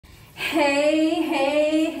Hey,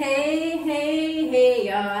 hey, hey, hey, hey,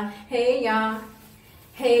 y'all. Hey, y'all.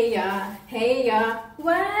 Hey, y'all. Hey, y'all.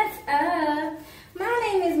 What's up? My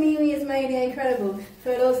name is Mimi. It's Mighty Incredible. For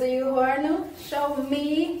those of you who are new, show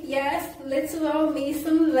me, yes, little old me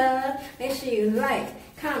some love. Make sure you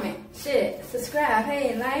like, comment, share, subscribe.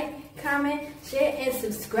 Hey, like, comment, share, and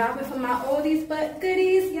subscribe. And for my oldies but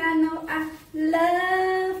goodies, y'all know I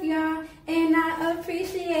love y'all and I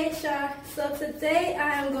appreciate y'all. So today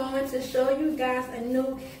I am going to show you guys a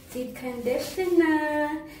new deep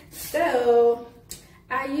conditioner. So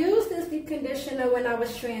I used this deep conditioner when I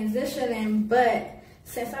was transitioning, but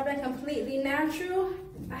since I've been completely natural,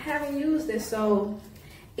 I haven't used it. So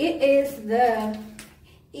it is the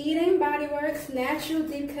Bodyworks Natural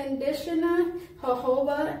Deep Conditioner,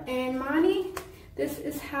 Jojoba and Monoi. This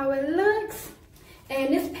is how it looks.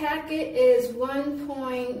 And this packet is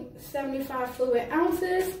 1.75 fluid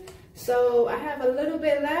ounces. So I have a little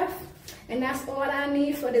bit left, and that's all I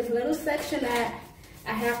need for this little section that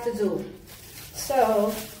I have to do.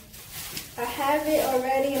 So I have it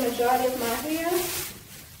already in the majority of my hair.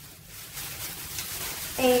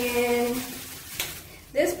 And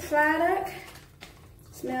this product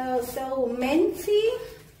smells so minty.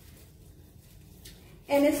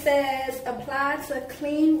 And it says apply to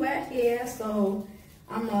clean wet hair. So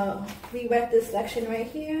I'm gonna re-wet this section right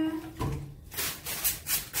here.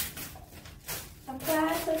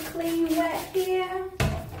 Apply to clean wet hair.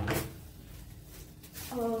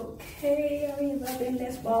 Okay, I'm rubbing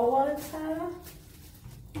this ball water.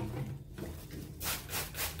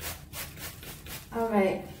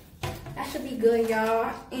 Alright, that should be good,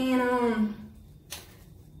 y'all. And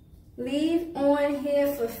leave on here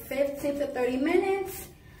for 15 to 30 minutes.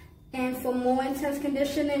 And for more intense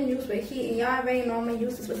conditioning, use with heat. And y'all already know I'm gonna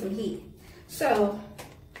use this with some heat. So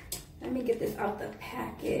let me get this out the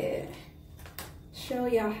packet. Show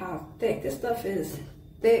y'all how thick this stuff is.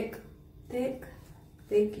 Thick,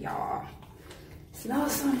 y'all.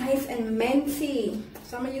 Smells so nice and minty.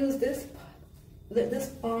 So I'm gonna use this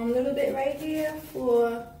little bit right here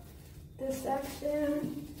for this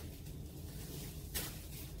section.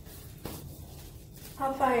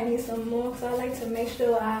 I'll probably need some more because I like to make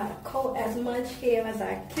sure I coat as much hair as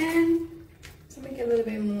I can. So make it a little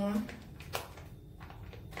bit more.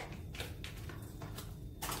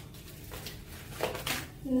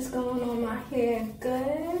 And it's going on my hair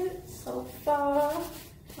good so far.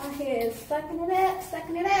 My hair is sucking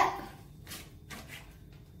it up.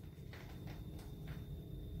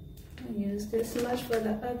 I'll use this much for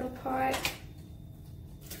the other part.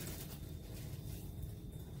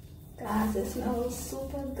 Guys, it smells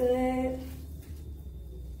super good.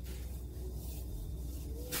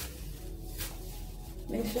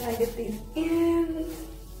 Make sure I get these ends.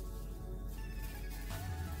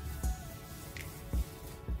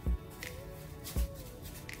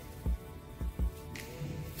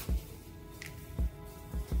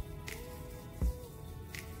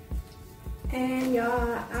 And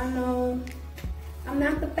y'all, I know I'm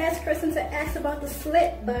not the best person to ask about the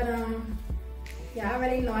slip, but yeah, I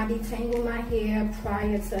already know I detangle my hair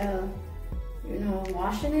prior to, you know,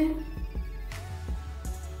 washing it.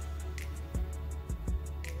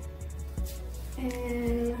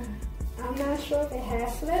 And I'm not sure if it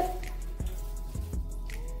has slip.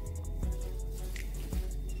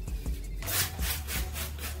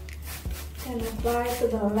 And apply to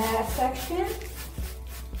the last section.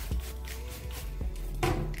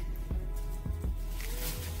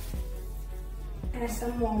 Add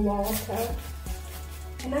some more water.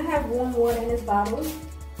 And I have warm water in this bottle.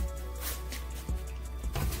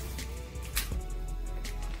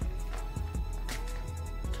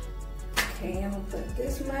 Okay, I'm gonna put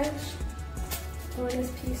this much on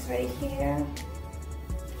this piece right here.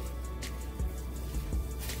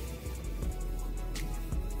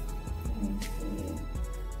 Let me see.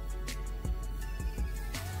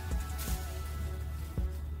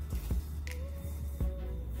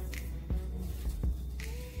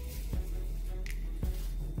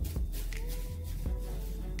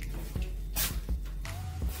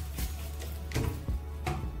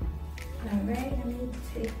 Alright, I need to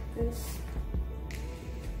take this.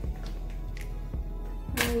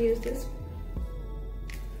 I'm going to use this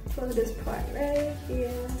for this part right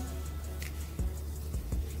here.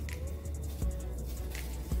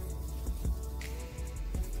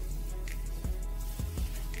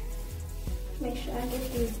 Make sure I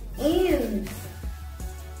get these ends.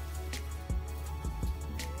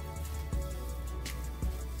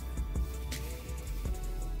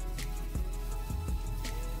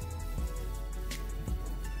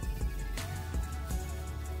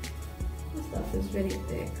 This stuff is really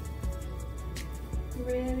thick.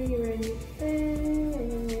 really, really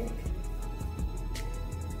thick.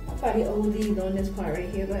 I'll probably OD'd on this part right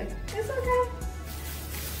here, but it's okay.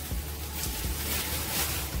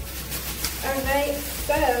 Alright,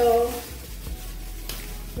 so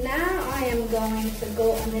now I am going to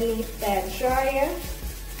go underneath that dryer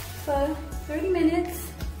for 30 minutes.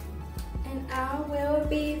 And I will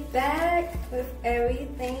be back with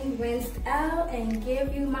everything rinsed out and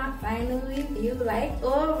give you my final review like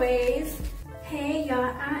always. Hey y'all,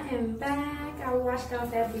 I am back. I washed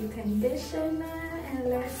off that deep conditioner and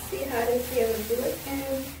let's see how this hair is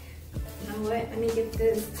looking. You know what? Let me get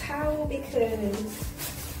this towel because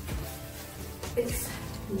it's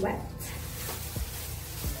wet.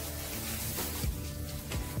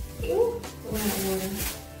 Ooh, water.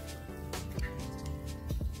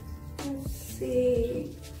 Let's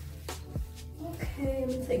see. Okay, let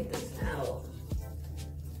me take this out.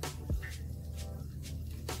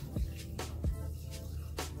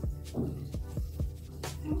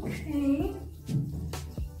 Okay.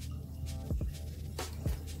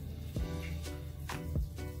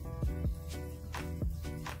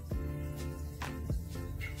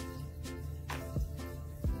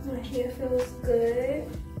 My hair feels good.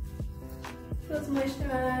 Feels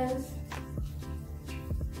moisturized.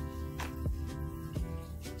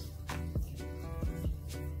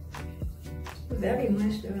 Very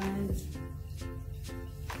moisturized.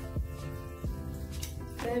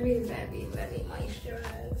 Very, very, very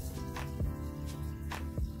moisturized.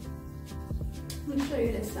 Let me show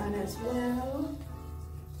you this side as well.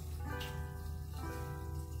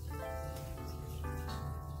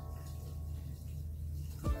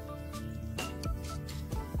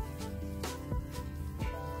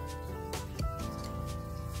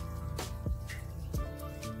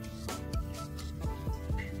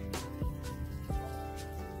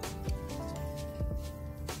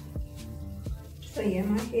 So yeah,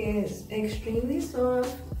 my hair is extremely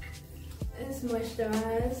soft. It's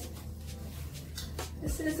moisturized.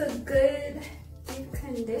 This is a good deep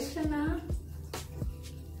conditioner.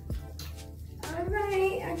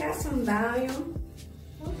 Alright, I got some volume.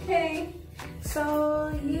 Okay,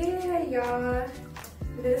 so yeah y'all,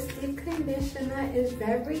 this deep conditioner is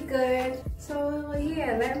very good. So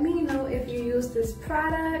yeah, let me know if you use this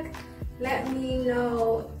product. Let me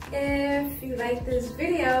know if you like this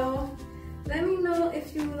video. Let me know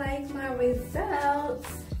if you like my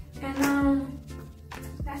results. And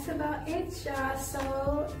that's about it, y'all.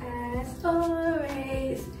 So as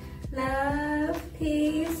always, love,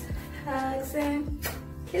 peace, hugs, and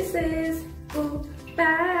kisses.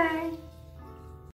 Bye.